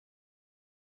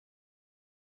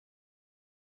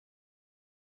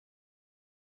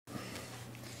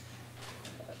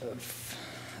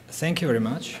Thank you very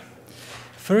much.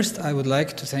 First, I would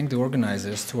like to thank the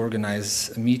organizers to organize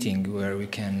a meeting where we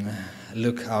can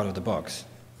look out of the box.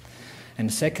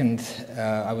 And second,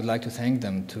 I would like to thank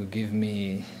them to give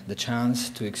me the chance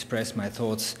to express my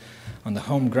thoughts on the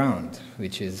home ground,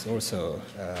 which is also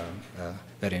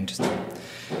very interesting.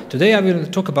 Today I will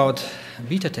talk about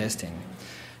beta testing,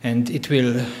 and it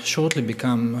will shortly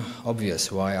become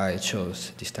obvious why I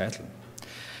chose this title.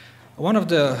 One of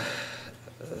the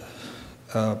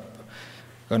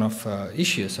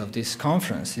issues of this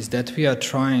conference is that we are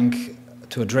trying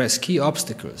to address key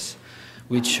obstacles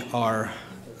which are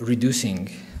reducing,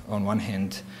 on one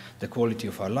hand, the quality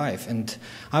of our life. And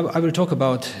I will talk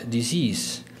about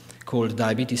disease called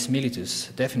diabetes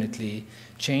mellitus, definitely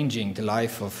changing the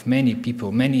life of many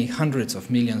people, many hundreds of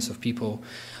millions of people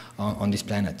on this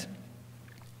planet.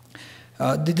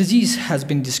 The disease has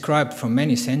been described for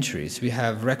many centuries. We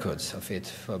have records of it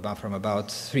from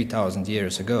about 3,000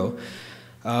 years ago.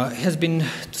 It has been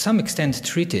to some extent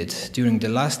treated during the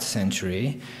last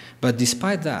century, but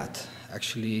despite that,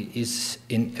 actually is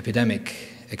in epidemic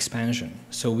expansion,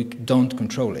 so we don't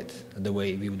control it the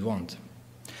way we would want.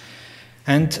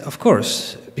 And of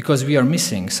course, because we are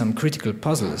missing some critical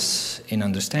puzzles in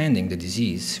understanding the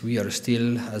disease, we are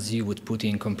still, as you would put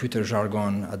in computer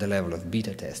jargon, at the level of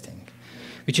beta testing,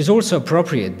 which is also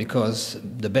appropriate because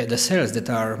the cells that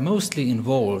are mostly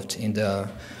involved in the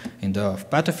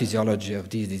pathophysiology of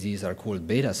this disease are called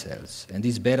beta cells, and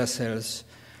these beta cells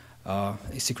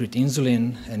secrete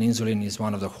insulin, and insulin is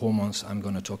one of the hormones I'm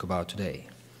going to talk about today.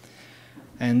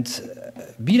 And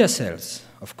beta cells,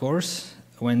 of course,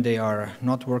 when they are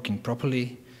not working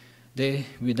properly, then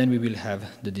we will have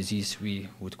the disease we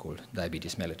would call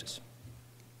diabetes mellitus.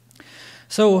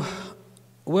 So,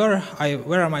 where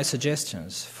are my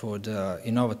suggestions for the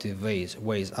innovative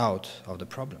ways out of the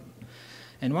problem?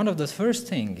 And one of the first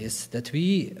things is that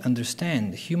we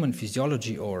understand human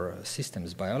physiology or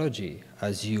systems biology,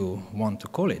 as you want to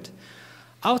call it,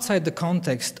 outside the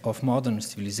context of modern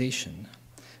civilization,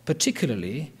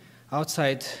 particularly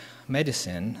outside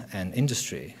medicine and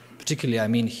industry, particularly I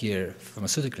mean here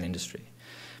pharmaceutical industry,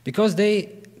 because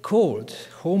they called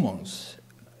hormones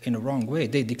in a wrong way,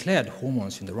 they declared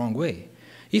hormones in the wrong way.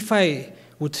 If I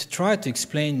would try to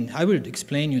explain, I will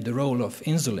explain you the role of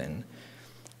insulin.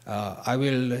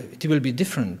 It will be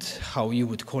different how you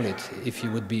would call it if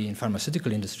you would be in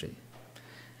pharmaceutical industry.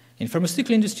 In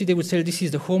pharmaceutical industry, they would say this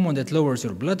is the hormone that lowers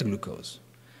your blood glucose,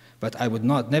 but I would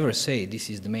never say this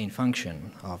is the main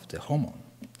function of the hormone.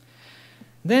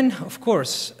 Then, of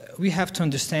course, we have to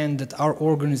understand that our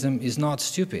organism is not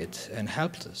stupid and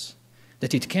helpless,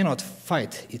 that it cannot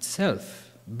fight itself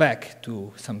back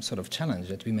to some sort of challenge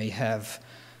that we may have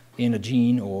in a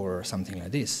gene or something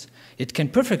like this. It can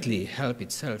perfectly help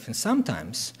itself, and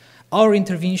sometimes our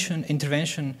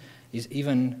intervention is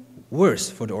even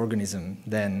worse for the organism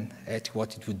than at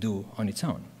what it would do on its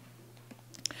own.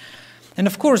 And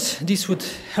of course, this would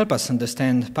help us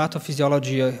understand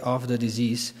pathophysiology of the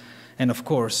disease, and of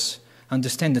course,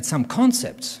 understand that some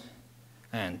concepts,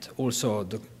 and also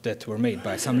that were made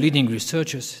by some leading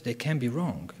researchers, they can be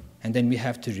wrong. And then we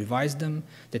have to revise them,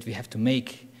 that we have to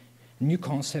make new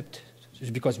concept,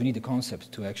 because we need a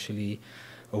concept to actually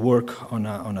work on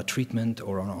a treatment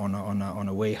or on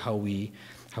a way how we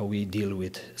deal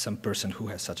with some person who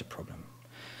has such a problem.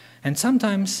 And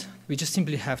sometimes we just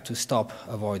simply have to stop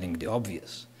avoiding the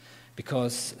obvious,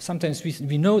 because sometimes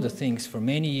we know the things for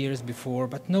many years before,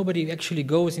 but nobody actually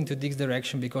goes into this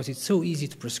direction because it's so easy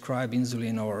to prescribe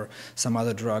insulin or some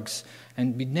other drugs,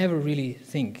 and we never really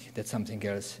think that something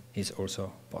else is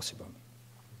also possible.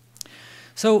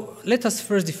 So let us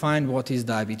first define what is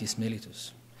diabetes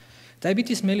mellitus.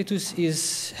 Diabetes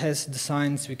mellitus has the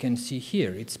signs we can see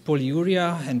here. It's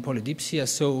polyuria and polydipsia,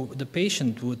 so the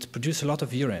patient would produce a lot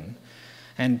of urine.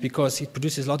 And because it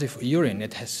produces a lot of urine,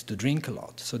 it has to drink a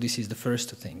lot. So this is the first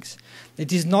two things.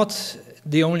 It is not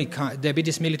the only kind,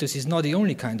 diabetes mellitus is not the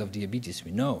only kind of diabetes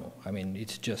we know. I mean,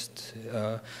 it's just,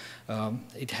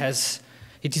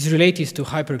 it is related to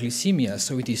hyperglycemia,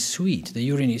 so it is sweet. The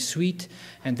urine is sweet,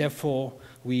 and therefore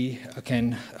we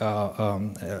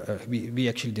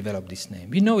actually developed this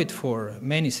name. We know it for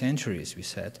many centuries, we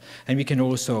said, and we can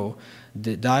also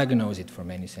diagnose it for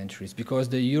many centuries, because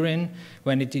the urine,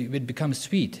 when it becomes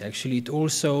sweet, actually it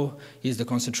also is, the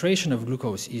concentration of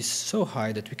glucose is so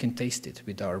high that we can taste it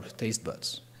with our taste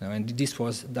buds. And this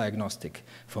was diagnostic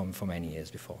for many years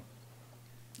before.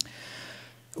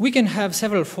 We can have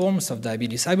several forms of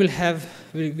diabetes. I will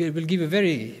give a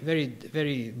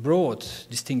very broad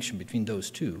distinction between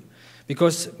those two,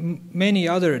 because many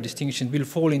other distinctions will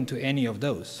fall into any of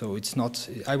those. So it's not.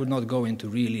 I would not go into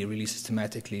really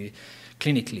systematically,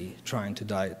 clinically trying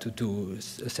to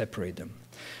separate them.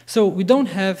 So we don't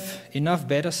have enough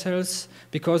beta cells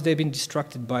because they've been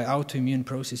destructed by autoimmune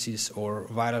processes or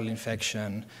viral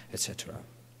infection, etc.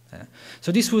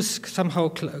 So this was somehow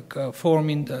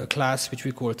forming a class which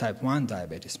we call type 1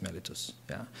 diabetes mellitus.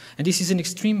 And this is an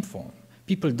extreme form.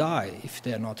 People die if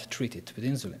they are not treated with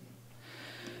insulin.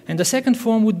 And the second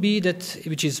form would be that,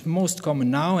 which is most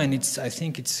common now, and I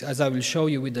think it's, as I will show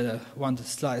you with the one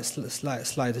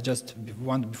slide just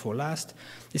one before last,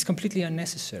 is completely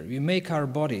unnecessary. We make our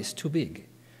bodies too big.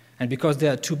 And because they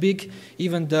are too big,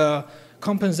 even the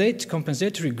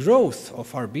compensatory growth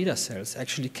of our beta cells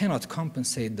actually cannot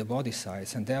compensate the body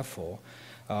size, and therefore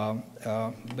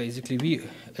basically we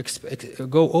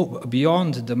go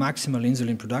beyond the maximal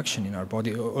insulin production in our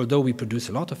body, although we produce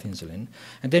a lot of insulin,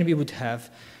 and then we would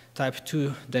have type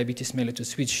 2 diabetes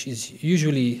mellitus, which is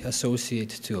usually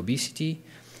associated to obesity,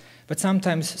 but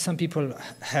sometimes some people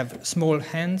have small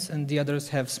hands and the others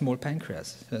have small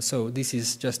pancreas. So this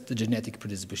is just the genetic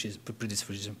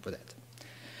predisposition for that.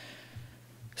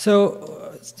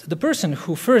 So the person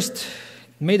who first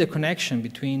made a connection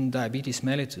between diabetes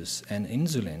mellitus and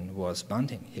insulin was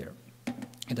Bunting here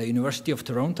at the University of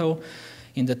Toronto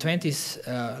in the 20s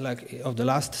of the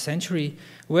last century,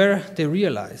 where they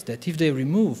realized that if they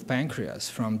remove pancreas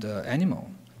from the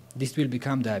animal, this will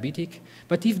become diabetic.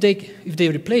 But if they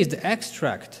replace the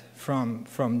extract from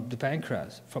the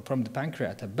pancreas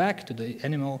back to the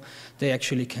animal, they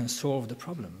actually can solve the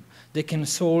problem. They can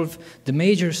solve the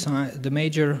major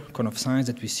kind of signs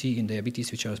that we see in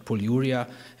diabetes, which are polyuria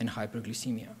and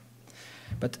hyperglycemia.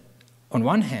 But on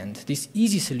one hand, this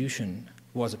easy solution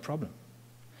was a problem.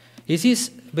 It is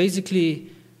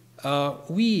basically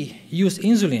we use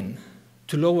insulin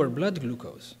to lower blood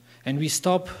glucose, and we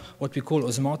stop what we call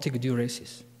osmotic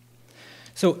diuresis.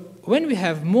 So when we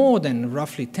have more than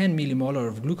roughly 10 millimolar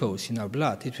of glucose in our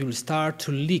blood, it will start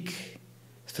to leak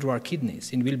through our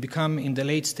kidneys. It will become in the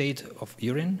late state of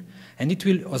urine, and it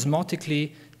will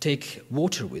osmotically take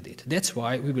water with it. That's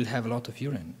why we will have a lot of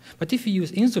urine. But if we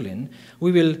use insulin,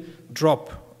 we will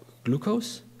drop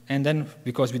glucose, and then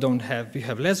because we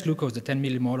have less glucose, the 10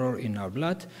 millimolar in our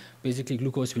blood, basically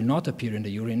glucose will not appear in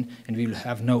the urine, and we will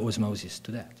have no osmosis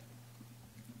to that.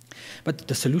 But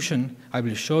the solution I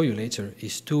will show you later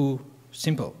is too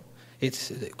simple.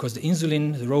 It's because the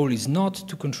insulin's role is not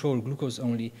to control glucose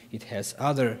only, it has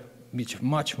other,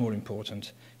 much more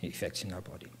important effects in our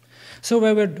body. So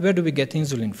where do we get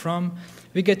insulin from?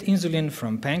 We get insulin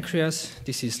from pancreas.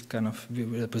 This is kind of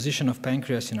the position of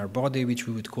pancreas in our body, which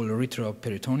we would call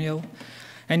erythroperitoneal.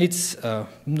 And it's a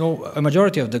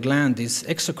majority of the gland is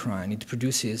exocrine. It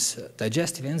produces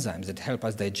digestive enzymes that help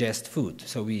us digest food.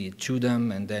 So we chew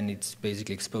them, and then it's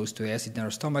basically exposed to acid in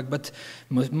our stomach. But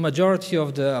majority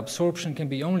of the absorption can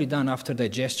be only done after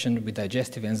digestion with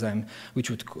digestive enzyme, which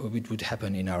would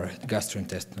happen in our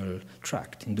gastrointestinal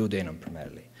tract, in duodenum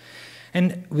primarily.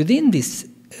 And within this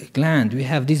gland, we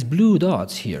have these blue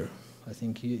dots here. I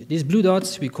think these blue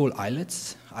dots we call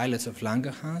islets of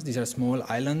Langerhans. These are small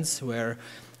islands where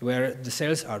the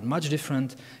cells are much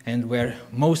different and where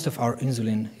most of our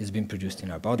insulin is being produced in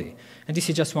our body. And this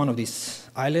is just one of these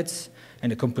islets,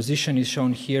 and the composition is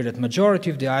shown here that majority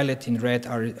of the islet in red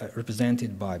are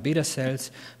represented by beta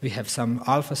cells. We have some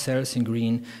alpha cells in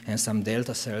green and some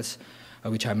delta cells,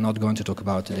 which I'm not going to talk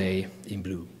about today, in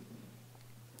blue.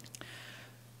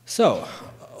 So,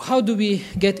 how do we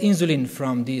get insulin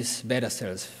from these beta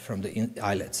cells, from the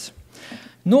islets?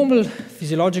 Normal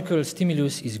physiological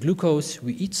stimulus is glucose.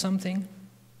 We eat something,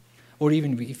 or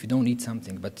even if we don't eat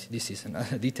something, but this is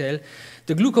another detail.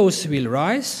 The glucose will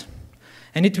rise,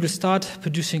 and it will start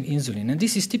producing insulin. And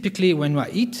this is typically when I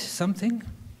eat something,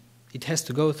 it has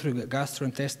to go through the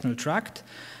gastrointestinal tract,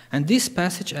 and this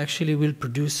passage actually will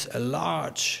produce a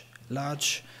large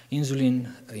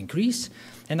insulin increase.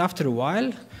 And after a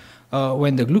while,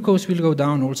 when the glucose will go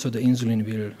down, also the insulin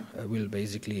will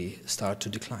basically start to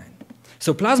decline.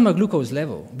 So plasma glucose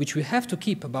level, which we have to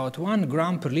keep about 1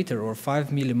 gram per liter or 5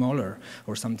 millimolar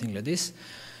or something like this,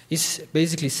 is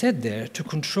basically set there to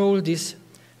control this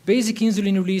basic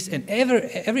insulin release, and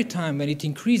every time when it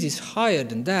increases higher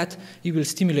than that, it will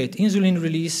stimulate insulin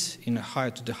release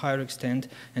to the higher extent,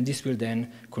 and this will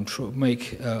then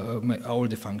make all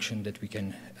the function that we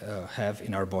can have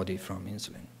in our body from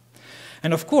insulin.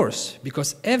 And of course,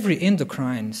 because every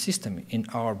endocrine system in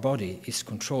our body is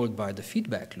controlled by the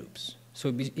feedback loops,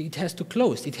 so it has to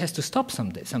close, it has to stop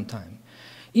sometime.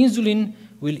 Insulin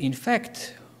will in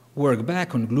fact work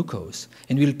back on glucose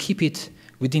and will keep it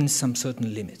within some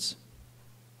certain limits.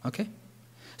 Okay?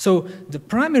 So the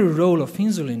primary role of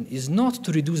insulin is not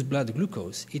to reduce blood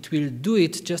glucose. It will do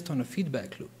it just on a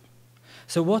feedback loop.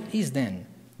 So what is then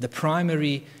the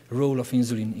primary role of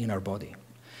insulin in our body?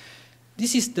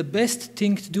 This is the best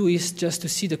thing to do is just to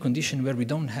see the condition where we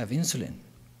don't have insulin.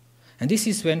 And this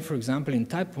is when, for example, in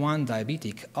type 1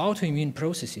 diabetic, autoimmune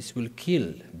processes will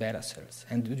kill beta cells.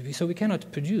 And so we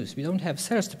cannot produce, we don't have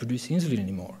cells to produce insulin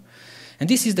anymore. And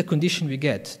this is the condition we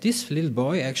get. This little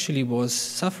boy actually was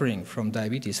suffering from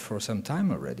diabetes for some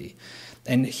time already.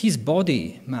 And his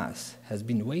body mass has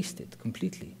been wasted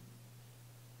completely.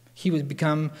 He would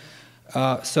become,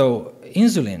 so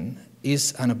insulin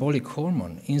is anabolic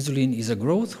hormone. Insulin is a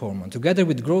growth hormone. Together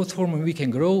with growth hormone, we can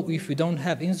grow. If we don't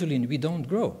have insulin, we don't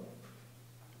grow.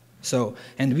 So,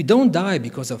 and we don't die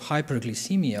because of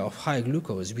hyperglycemia, of high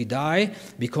glucose. We die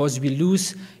because we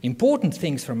lose important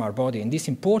things from our body. And these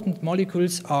important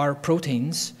molecules are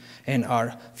proteins and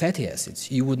are fatty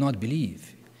acids. You would not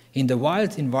believe. In the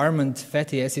wild environment,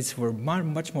 fatty acids were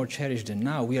much more cherished than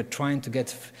now. We are trying to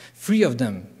get free of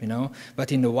them, you know.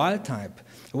 But in the wild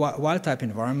type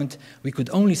environment, we could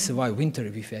only survive winter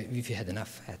if we had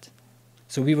enough fat.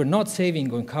 So we were not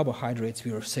saving on carbohydrates,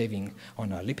 we were saving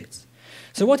on our lipids.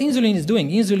 So what insulin is doing?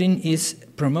 Insulin is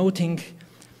promoting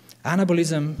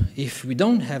anabolism. If we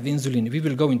don't have insulin, we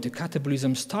will go into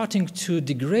catabolism, starting to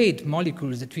degrade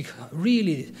molecules that we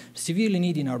really severely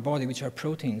need in our body, which are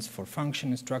proteins for function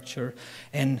and structure,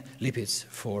 and lipids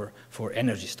for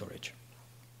energy storage.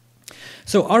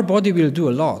 So our body will do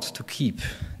a lot to keep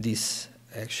this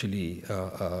actually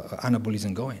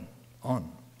anabolism going on.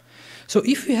 So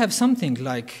if we have something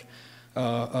like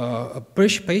a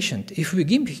patient, if we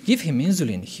give him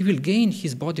insulin, he will gain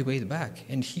his body weight back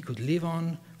and he could live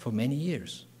on for many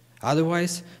years.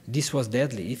 Otherwise, this was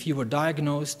deadly. If you were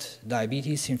diagnosed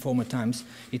diabetes in former times,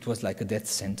 it was like a death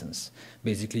sentence.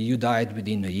 Basically, you died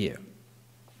within a year.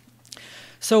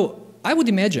 So I would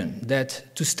imagine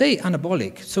that to stay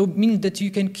anabolic, so means that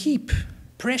you can keep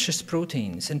precious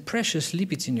proteins and precious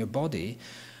lipids in your body,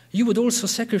 you would also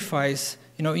sacrifice,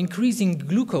 increasing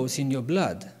glucose in your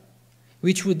blood,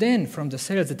 which would then, from the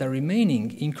cells that are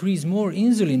remaining, increase more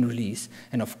insulin release.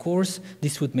 And of course,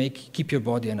 this would keep your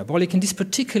body anabolic. And this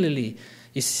particularly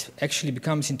actually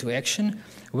becomes into action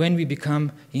when we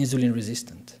become insulin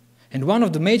resistant. And one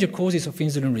of the major causes of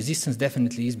insulin resistance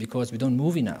definitely is because we don't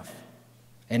move enough.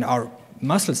 And our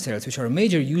muscle cells, which are a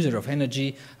major user of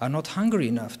energy, are not hungry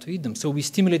enough to eat them. So we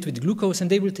stimulate with glucose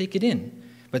and they will take it in.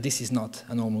 But this is not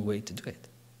a normal way to do it.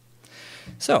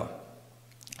 So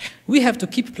we have to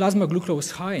keep plasma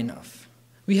glucose high enough.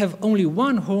 We have only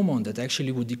one hormone that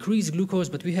actually would decrease glucose,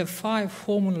 but we have 5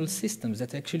 hormonal systems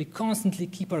that actually constantly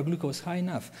keep our glucose high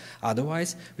enough.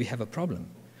 Otherwise, we have a problem.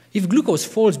 If glucose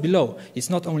falls below, it's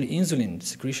not only insulin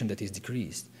secretion that is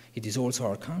decreased, it is also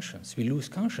our conscience. We lose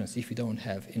conscience if we don't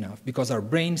have enough, because our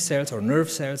brain cells or nerve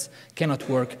cells cannot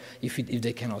work if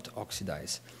they cannot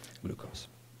oxidize glucose.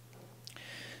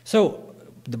 So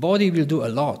the body will do a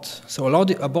lot. So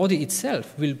a body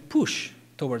itself will push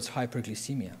towards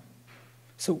hyperglycemia.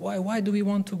 So why do we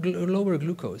want to lower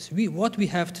glucose? What we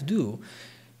have to do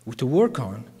to work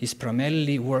on is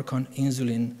primarily work on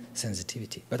insulin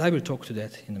sensitivity. But I will talk to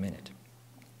that in a minute.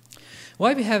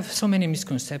 Why we have so many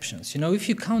misconceptions? If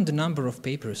you count the number of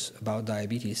papers about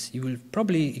diabetes, you will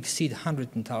probably exceed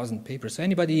 100,000 papers. So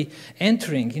anybody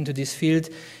entering into this field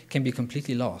can be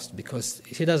completely lost because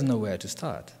he doesn't know where to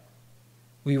start.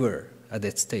 We were at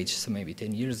that stage, so maybe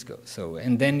 10 years ago.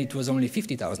 And then it was only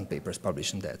 50,000 papers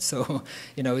published on that. So,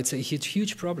 it's a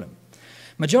huge problem.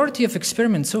 Majority of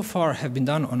experiments so far have been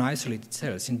done on isolated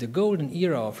cells. In the golden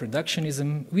era of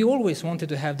reductionism, we always wanted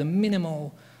to have the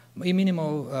minimal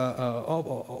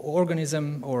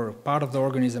organism or part of the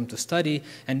organism to study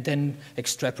and then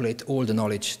extrapolate all the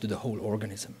knowledge to the whole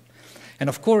organism. And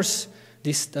of course,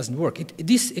 this doesn't work.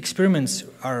 These experiments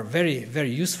are very,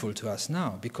 very useful to us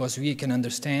now because we can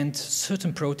understand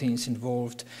certain proteins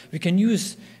involved. We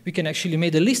can actually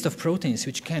make a list of proteins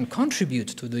which can contribute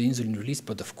to the insulin release,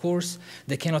 but of course,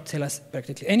 they cannot tell us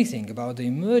practically anything about the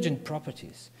emergent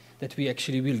properties that we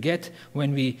actually will get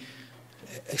when we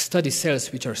study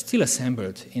cells which are still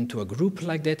assembled into a group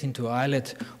like that, into an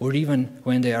islet, or even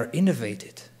when they are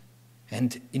innervated.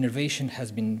 And innervation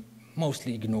has been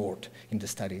mostly ignored in the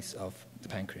studies of the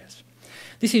pancreas.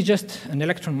 This is just an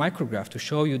electron micrograph to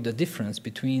show you the difference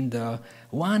between the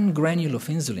one granule of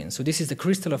insulin. So this is the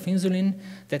crystal of insulin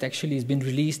that actually has been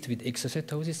released with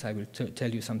exocytosis. I will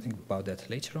tell you something about that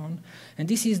later on. And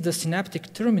this is the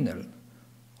synaptic terminal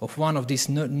of one of these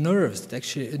neurons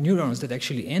that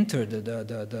actually enter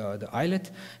the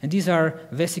islet, and these are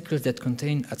vesicles that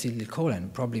contain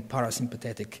acetylcholine, probably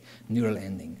parasympathetic neural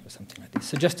ending or something like this.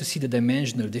 So just to see the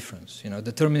dimensional difference,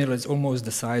 the terminal is almost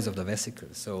the size of the vesicle.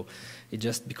 So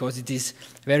because it is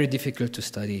very difficult to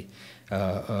study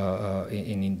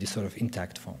in this sort of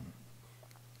intact form.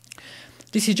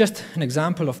 This is just an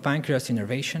example of pancreas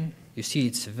innervation. You see,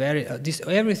 it's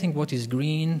everything what is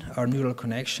green are neural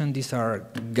connection. These are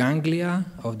ganglia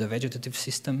of the vegetative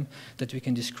system that we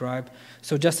can describe.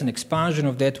 So just an expansion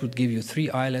of that would give you 3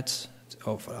 islets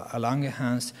of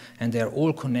Langerhans, and they're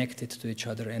all connected to each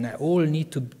other, and they all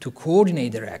need to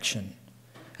coordinate their action.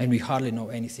 And we hardly know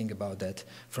anything about that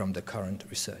from the current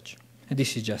research. And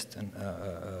this is just an...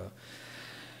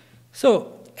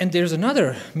 and there's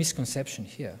another misconception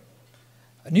here.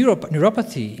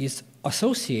 Neuropathy is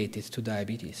associated to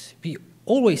diabetes. We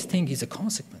always think it's a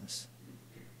consequence,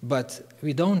 but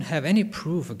we don't have any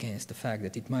proof against the fact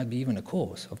that it might be even a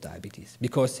cause of diabetes,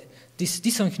 because this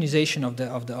desynchronization of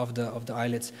the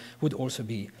islets would also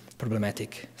be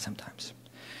problematic sometimes.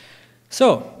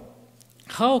 So,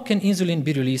 how can insulin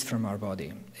be released from our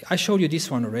body? I showed you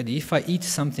this one already. If I eat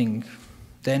something,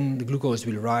 then the glucose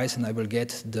will rise and I will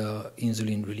get the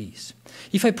insulin release.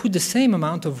 If I put the same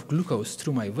amount of glucose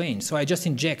through my veins, so I just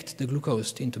inject the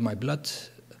glucose into my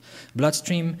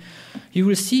bloodstream, you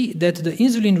will see that the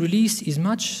insulin release is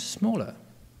much smaller.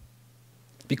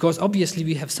 Because obviously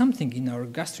we have something in our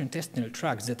gastrointestinal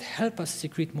tracts that help us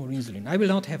secrete more insulin. I will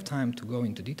not have time to go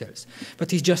into details,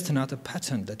 but it's just another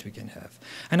pattern that we can have.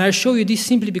 And I'll show you this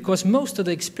simply because most of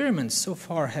the experiments so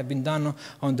far have been done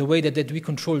on the way that we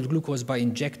controlled glucose by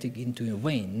injecting into a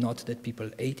vein, not that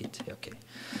people ate it. Okay.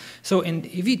 So, and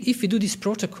if we do this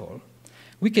protocol,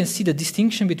 we can see the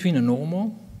distinction between a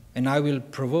normal, and I will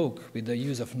provoke with the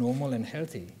use of normal and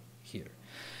healthy here.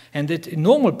 And that a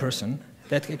normal person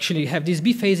that actually have this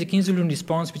biphasic insulin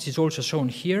response, which is also shown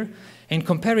here, and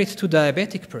compare it to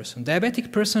diabetic person.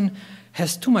 Diabetic person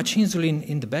has too much insulin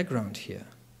in the background here.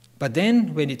 But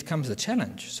then when it comes the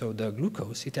challenge, so the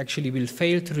glucose, it actually will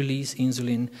fail to release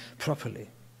insulin properly.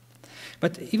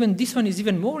 But even this one is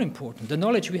even more important. The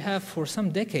knowledge we have for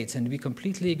some decades, and we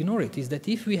completely ignore it, is that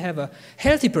if we have a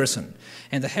healthy person,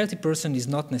 and the healthy person is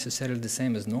not necessarily the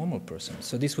same as normal person,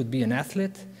 so this would be an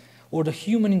athlete, or the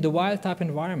human in the wild-type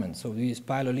environment, so this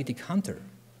Paleolithic hunter.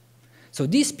 So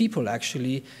these people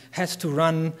actually had to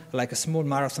run like a small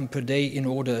marathon per day in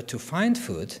order to find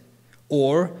food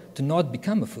or to not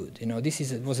become a food.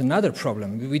 This was another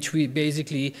problem, which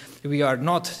we are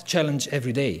not challenged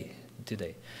every day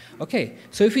today. Okay,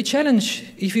 so if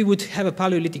we would have a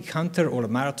Paleolithic hunter or a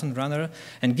marathon runner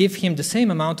and give him the same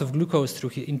amount of glucose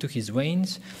into his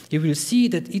veins, you will see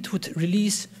that it would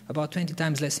release about 20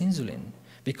 times less insulin,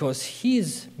 because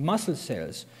his muscle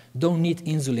cells don't need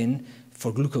insulin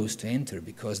for glucose to enter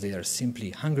because they are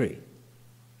simply hungry.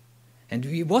 And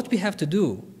what we have to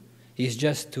do is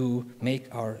just to make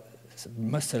our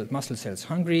muscle cells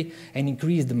hungry and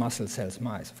increase the muscle cells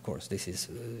mass, of course. This is,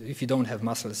 if you don't have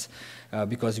muscles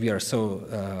because we are so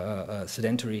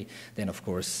sedentary, then of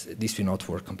course this will not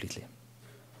work completely.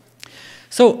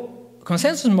 So,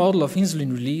 consensus model of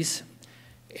insulin release,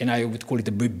 and I would call it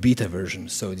a beta version,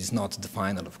 so it is not the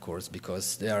final, of course,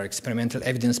 because there are experimental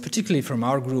evidence, particularly from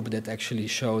our group, that actually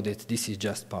show that this is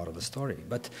just part of the story.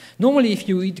 But normally, if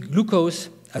you eat glucose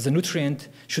as a nutrient,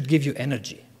 should give you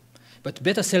energy. But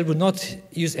beta cell would not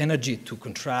use energy to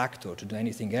contract or to do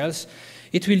anything else.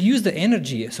 It will use the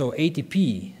energy, so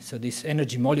ATP, so this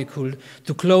energy molecule,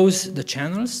 to close the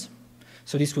channels.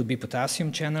 So this would be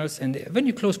potassium channels, and when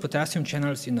you close potassium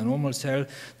channels in a normal cell,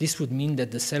 this would mean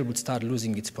that the cell would start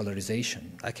losing its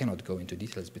polarization. I cannot go into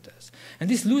details with this. And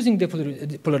this losing the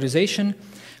polarization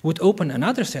would open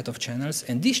another set of channels,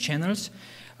 and these channels,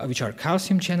 which are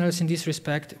calcium channels in this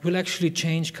respect, will actually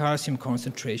change calcium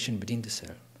concentration within the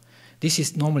cell. This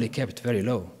is normally kept very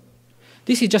low.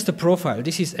 This is just a profile.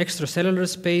 This is extracellular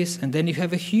space, and then you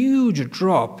have a huge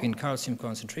drop in calcium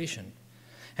concentration.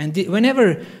 And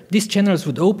whenever these channels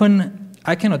would open,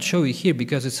 I cannot show you here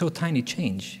because it's so tiny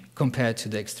change compared to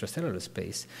the extracellular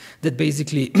space, that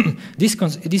basically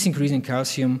this increase in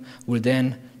calcium will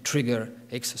then trigger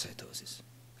exocytosis.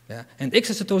 Yeah? And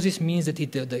exocytosis means that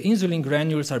the insulin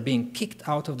granules are being kicked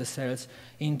out of the cells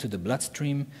into the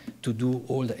bloodstream to do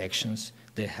all the actions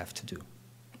they have to do.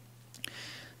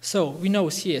 So we know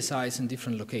CSIs in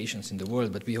different locations in the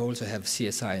world, but we also have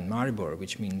CSI in Maribor,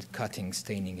 which means cutting,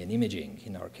 staining, and imaging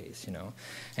in our case,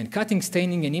 And cutting,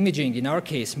 staining, and imaging in our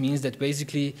case means that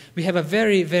basically we have a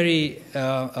very, very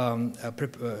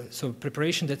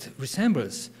preparation that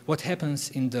resembles what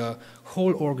happens in the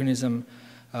whole organism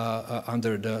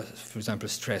under the, for example,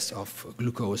 stress of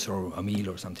glucose or a meal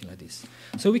or something like this.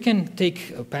 So we can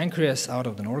take a pancreas out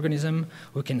of an organism,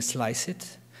 we can slice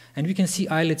it, and we can see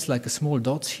islets like small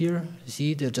dots here. You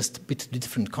see, they're just a bit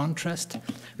different contrast.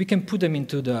 We can put them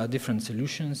into the different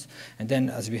solutions, and then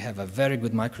as we have a very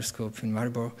good microscope in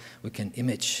Maribor, we can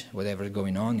image whatever is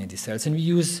going on in these cells. And we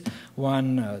use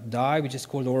one dye, which is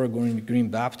called Oregon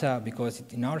green Bapta, because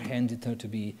in our hand it turned to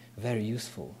be very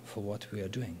useful for what we are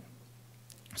doing.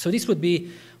 So this would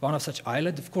be one of such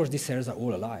islets. Of course, these cells are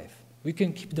all alive. We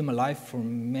can keep them alive for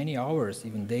many hours,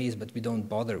 even days, but we don't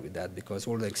bother with that because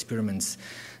all the experiments,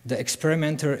 the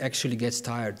experimenter actually gets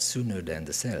tired sooner than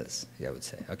the cells, I would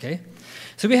say, okay?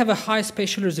 So we have a high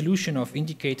spatial resolution of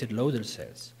indicated loaded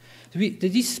cells.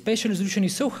 This spatial resolution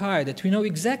is so high that we know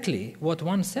exactly what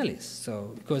one cell is.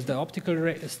 So because the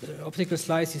optical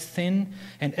slice is thin,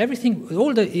 and everything,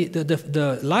 all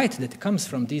the light that comes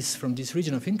from this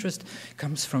region of interest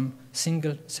comes from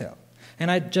single cell. And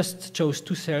I just chose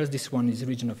two cells. This one is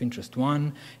region of interest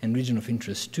 1 and region of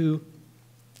interest 2.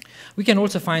 We can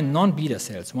also find non-beta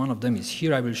cells. One of them is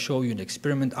here. I will show you in the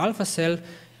experiment. Alpha cell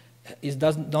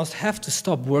does not have to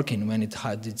stop working when it's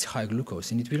high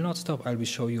glucose, and it will not stop. I will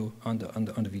show you on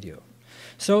the video.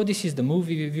 So this is the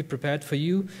movie we prepared for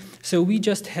you. So we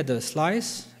just had a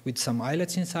slice with some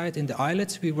islets inside. In the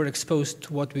islets, we were exposed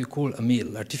to what we call a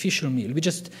meal, artificial meal. We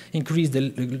just increased the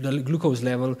glucose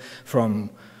level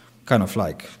from kind of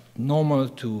like normal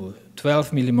to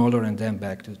 12 millimolar and then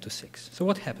back to 6. So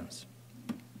what happens?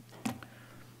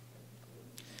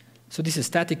 So this is a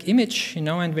static image,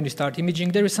 and when you start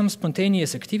imaging, there is some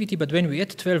spontaneous activity, but when we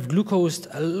add 12 glucose,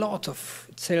 a lot of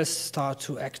cells start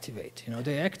to activate.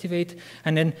 They activate,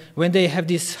 and then when they have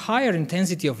this higher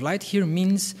intensity of light here,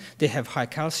 means they have high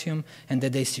calcium, and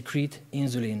that they secrete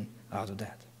insulin out of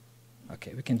that.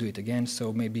 Okay, we can do it again.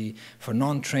 So maybe for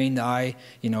non-trained eye,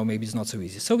 maybe it's not so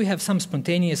easy. So we have some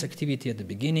spontaneous activity at the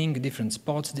beginning, different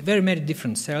spots, very many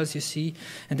different cells you see.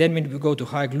 And then when we go to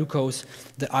high glucose,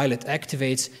 the islet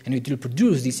activates and it will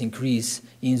produce this increased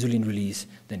insulin release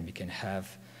then we can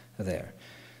have there.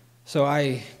 So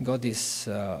I got this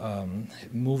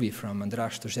movie from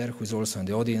András Stožer, who is also in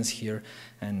the audience here,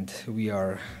 and we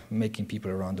are making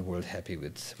people around the world happy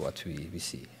with what we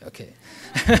see. Okay.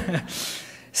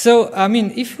 So,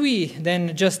 if we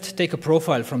then just take a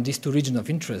profile from these two regions of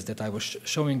interest that I was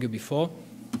showing you before,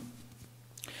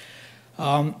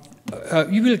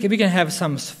 we can have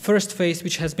some first phase,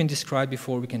 which has been described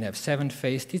before. We can have seventh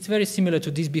phase. It's very similar to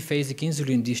this biphasic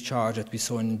insulin discharge that we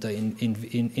saw in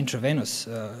intravenous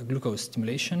glucose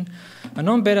stimulation. A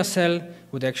non-beta cell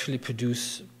would actually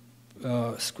produce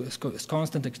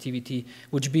constant activity,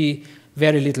 which be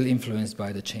very little influenced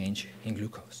by the change in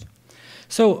glucose.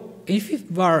 So if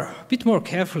we are a bit more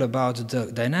careful about the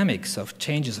dynamics of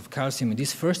changes of calcium in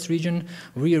this first region,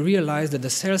 we realize that the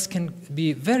cells can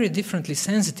be very differently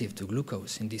sensitive to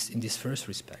glucose in this first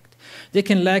respect. They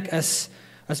can lag as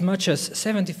much as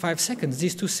 75 seconds.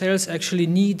 These two cells actually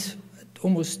need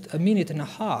almost a minute and a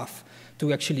half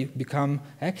to actually become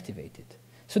activated.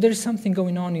 So there is something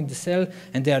going on in the cell,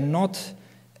 and they are not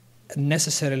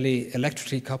necessarily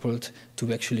electrically coupled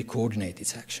to actually coordinate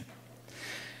its action.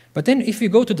 But then if we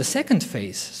go to the second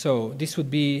phase, so this would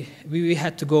be, we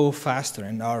had to go faster,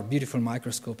 and our beautiful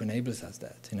microscope enables us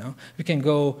that, We can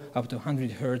go up to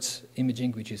 100 hertz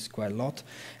imaging, which is quite a lot.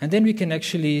 And then we can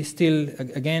actually still,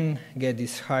 again, get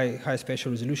this high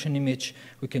spatial resolution image.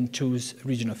 We can choose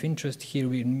region of interest. Here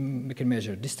we can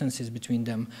measure distances between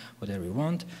them, whatever we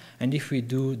want. And if we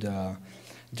do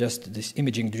just this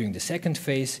imaging during the second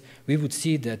phase, we would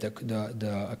see that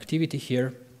the activity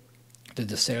here, that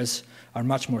the cells are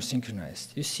much more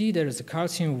synchronized. You see there is a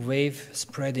calcium wave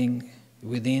spreading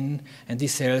within, and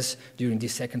these cells during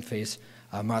this second phase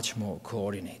are much more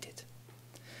coordinated.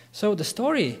 So the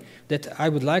story that I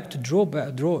would like to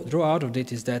draw out of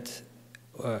it is that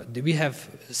we have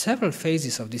several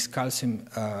phases of this calcium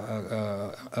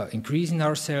increase in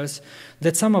our cells,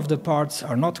 that some of the parts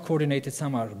are not coordinated,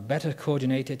 some are better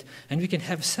coordinated, and we can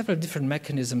have several different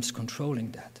mechanisms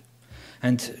controlling that.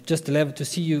 And just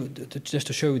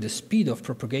to show you the speed of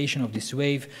propagation of this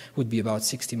wave would be about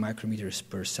 60 micrometers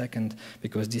per second,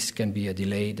 because this can be a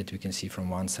delay that we can see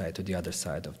from one side to the other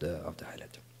side of the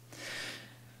islet.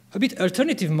 A bit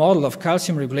alternative model of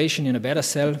calcium regulation in a beta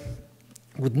cell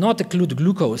would not include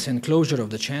glucose and closure of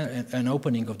the channel and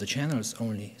opening of the channels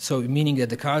only. So meaning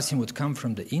that the calcium would come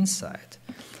from the inside,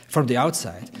 from the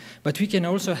outside. But we can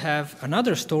also have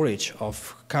another storage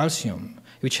of calcium,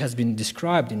 which has been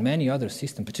described in many other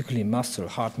systems, particularly muscle,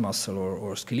 heart muscle,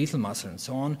 or skeletal muscle, and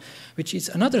so on, which is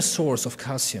another source of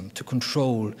calcium to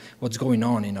control what's going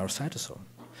on in our cytosol.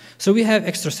 So we have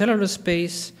extracellular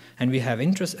space, and we have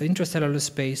intracellular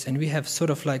space, and we have sort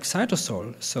of like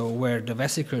cytosol, so where the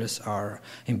vesicles are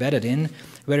embedded in,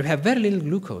 where we have very little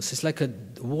glucose. It's like a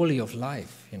wall of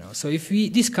life, you know. So if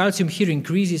this calcium here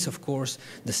increases, of course,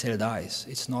 the cell dies.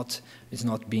 It's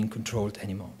not being controlled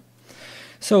anymore.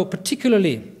 So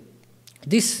particularly,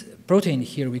 this protein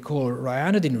here we call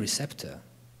ryanodine receptor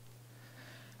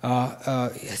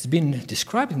has been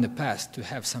described in the past to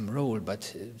have some role,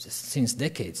 but since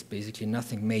decades, basically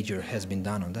nothing major has been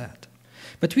done on that.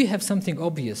 But we have something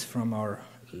obvious from our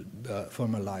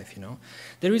former life, you know.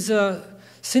 There is a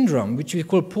syndrome which we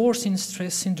call porcine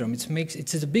stress syndrome.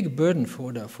 It's a big burden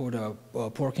for the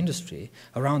pork industry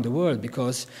around the world,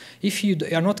 because if you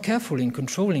are not careful in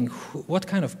controlling what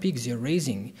kind of pigs you're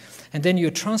raising, and then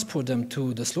you transport them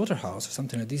to the slaughterhouse or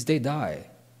something like this, they die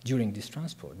during this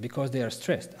transport because they are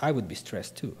stressed. I would be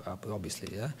stressed too,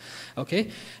 obviously. Yeah?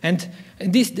 Okay, and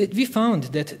we found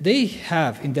that they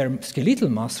have in their skeletal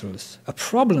muscles a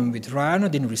problem with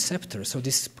ryanodine receptor, so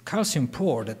this calcium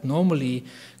pore that normally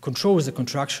controls the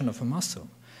contraction of a muscle.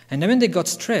 And then when they got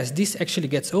stressed, this actually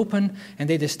gets open, and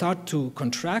they start to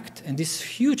contract, and this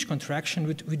huge contraction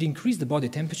would increase the body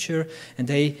temperature, and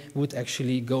they would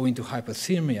actually go into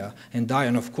hypothermia and die,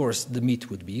 and of course the meat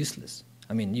would be useless.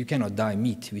 I mean, you cannot dye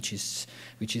meat, which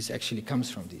actually comes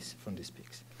from these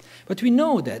pigs. But we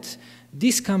know that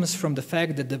this comes from the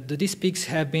fact that these pigs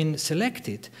have been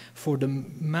selected for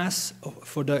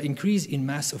the increase in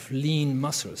mass of lean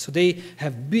muscles. So they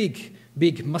have big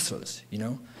muscles, you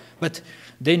know. But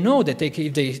they know that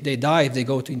if they die, if they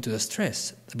go into the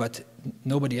stress. But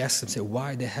nobody asks them, say,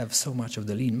 why they have so much of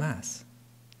the lean mass.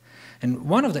 And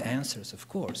one of the answers, of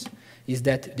course, is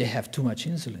that they have too much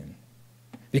insulin.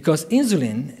 Because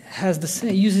insulin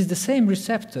uses the same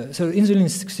receptor, so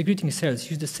insulin-secreting cells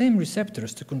use the same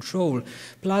receptors to control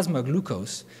plasma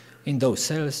glucose in those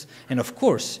cells. And of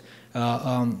course,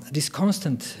 this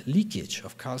constant leakage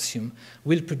of calcium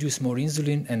will produce more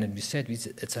insulin, and as we said,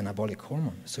 it's an anabolic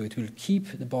hormone. So it will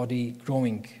keep the body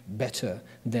growing better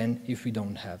than if we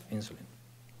don't have insulin.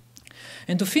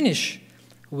 And to finish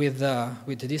with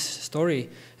this story,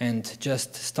 and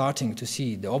just starting to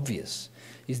see the obvious,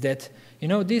 is that, you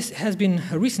know, this has been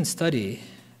a recent study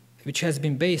which has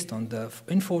been based on the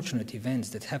unfortunate events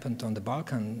that happened on the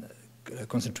Balkan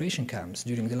concentration camps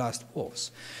during the last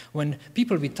wars, when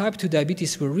people with type 2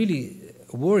 diabetes were really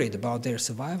worried about their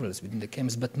survivals within the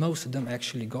camps, but most of them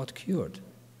actually got cured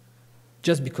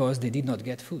just because they did not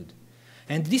get food.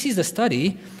 And this is a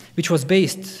study which was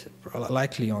based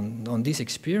likely on this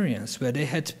experience, where they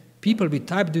had people with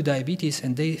type 2 diabetes,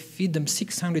 and they feed them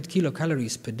 600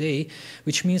 kilocalories per day,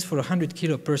 which means for a 100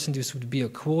 kilo person, this would be a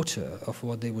quarter of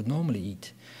what they would normally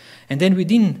eat. And then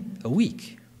within a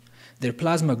week, their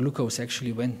plasma glucose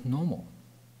actually went normal.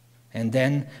 And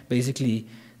then basically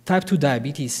type 2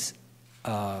 diabetes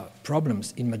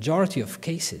problems in majority of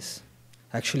cases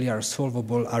actually are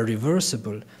solvable, are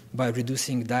reversible by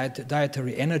reducing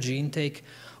dietary energy intake,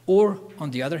 or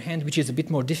on the other hand, which is a bit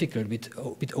more difficult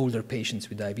with older patients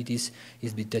with diabetes,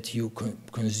 is that you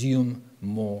consume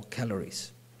more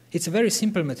calories. It's a very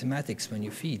simple mathematics when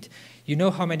you feed. You know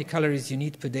how many calories you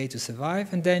need per day to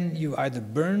survive, and then you either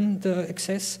burn the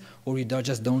excess or you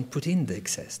just don't put in the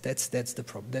excess. That's the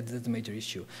problem. That's the major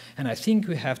issue. And I think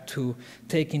we have to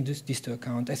take this into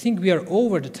account. I think we are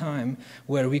over the time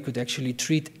where we could actually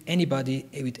treat anybody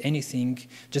with anything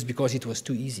just because it was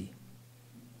too easy.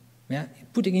 Yeah?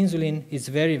 Putting insulin is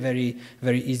a very, very,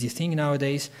 very easy thing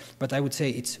nowadays, but I would say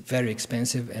it's very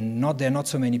expensive, and there are not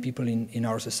so many people in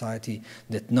our society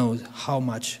that know how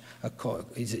much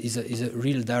is a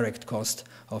real direct cost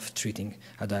of treating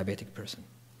a diabetic person.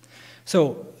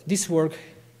 So this work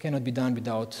cannot be done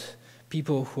without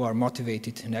people who are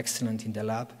motivated and excellent in the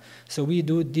lab. So we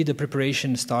did a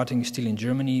preparation starting still in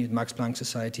Germany with Max Planck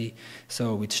Society.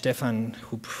 So with Stefan,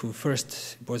 who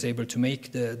first was able to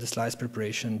make the slice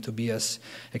preparation, Tobias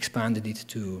expanded it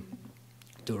to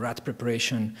rat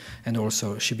preparation, and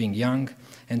also Shibing Yang.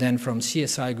 And then from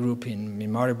CSI group in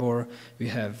Maribor, we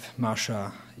have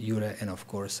Masha, Jure, and of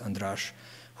course Andras,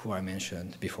 who I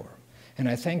mentioned before. And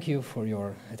I thank you for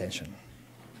your attention.